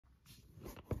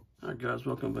All right, guys,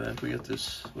 welcome back. We got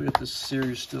this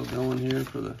series still going here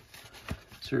for the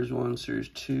Series 1, Series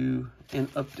 2,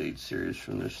 and update series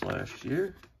from this last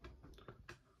year.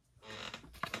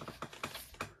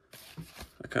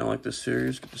 I kind of like this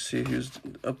series. Good to see who's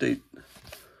update.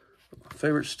 My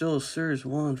favorite still is Series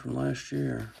 1 from last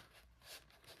year.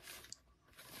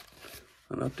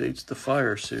 And updates the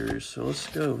Fire series. So let's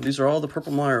go. These are all the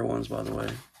Purple Meijer ones, by the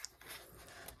way.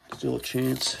 Still a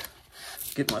chance.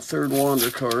 Get my third Wander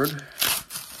card.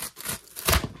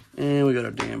 And we got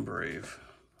a damn Brave.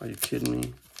 Are you kidding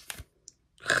me?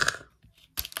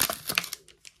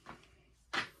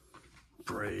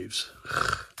 Braves.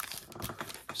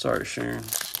 Sorry, Sharon.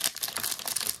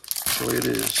 That's the way it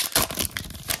is.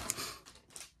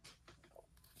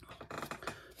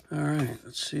 Alright,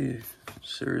 let's see.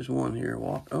 Series 1 here.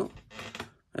 Oh,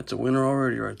 that's a winner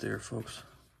already right there, folks.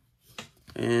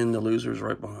 And the loser is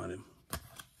right behind him.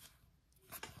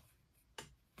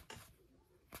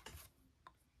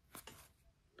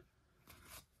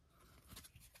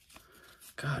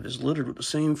 God, it's littered with the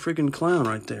same freaking clown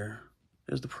right there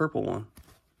as the purple one.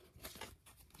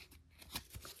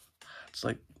 It's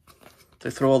like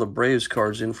they throw all the Braves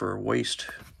cards in for a waste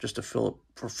just to fill up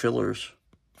for fillers.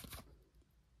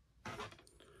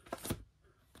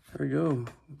 There we go.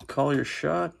 Call your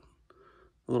shot.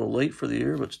 A little late for the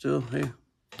year, but still, hey.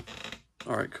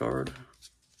 All right, card.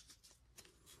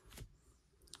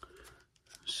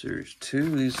 Series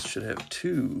 2. These should have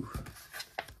 2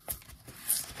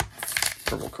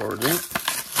 purple cards in.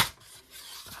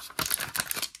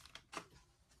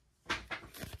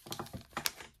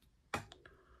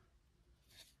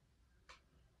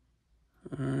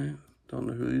 All right. Don't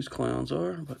know who these clowns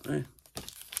are, but hey.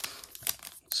 Let's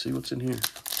see what's in here.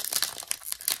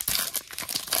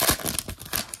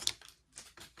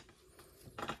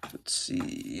 Let's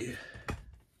see.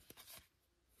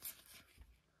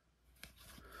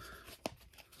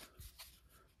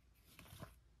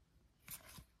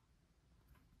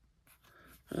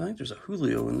 I think there's a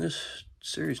Julio in this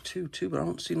Series 2 too, but I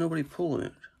don't see nobody pulling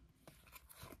it.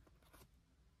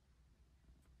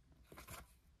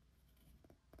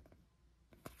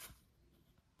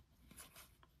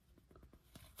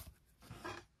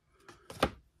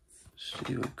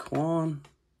 Steven Kwan.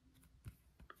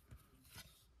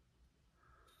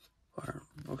 Byron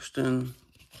Buxton.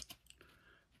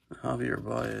 Javier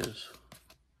Baez.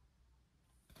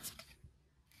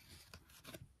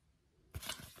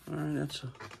 Alright, that's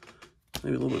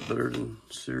maybe a little bit better than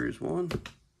Series 1.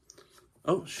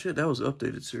 Oh, shit, that was the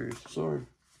updated series. Sorry.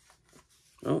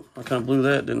 Oh, I kind of blew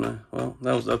that, didn't I? Well,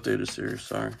 that was the updated series.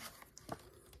 Sorry.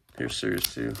 Here's Series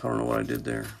 2. I don't know what I did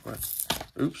there, but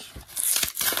oops.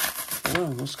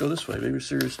 Well, let's go this way. Maybe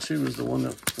Series 2 is the one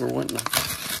that we're wanting to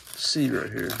see right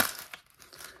here.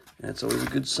 And it's always a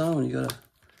good sign when you got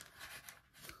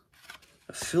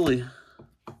a Philly.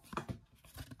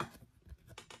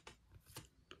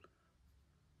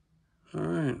 All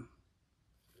right.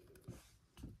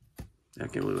 I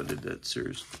can't believe I did that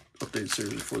series, update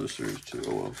series before the Series 2.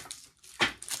 Oh well.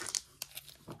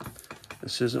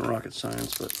 This isn't rocket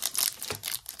science, but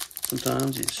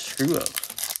sometimes you screw up.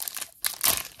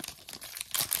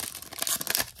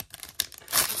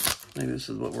 Maybe this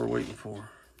is what we're waiting for.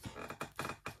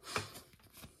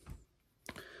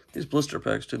 These blister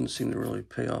packs didn't seem to really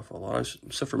pay off a lot,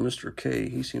 except for Mr. K.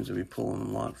 He seems to be pulling a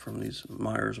lot from these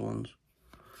Meijer's ones.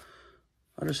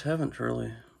 I just haven't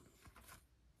really.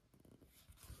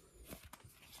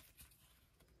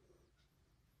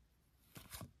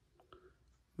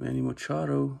 Manny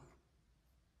Machado.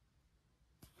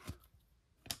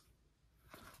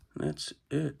 And that's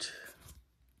it.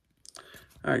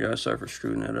 All right, guys, sorry for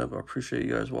screwing that up. I appreciate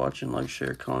you guys watching. Like,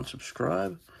 share, comment,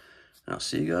 subscribe. And I'll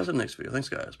see you guys in the next video. Thanks,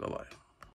 guys. Bye-bye.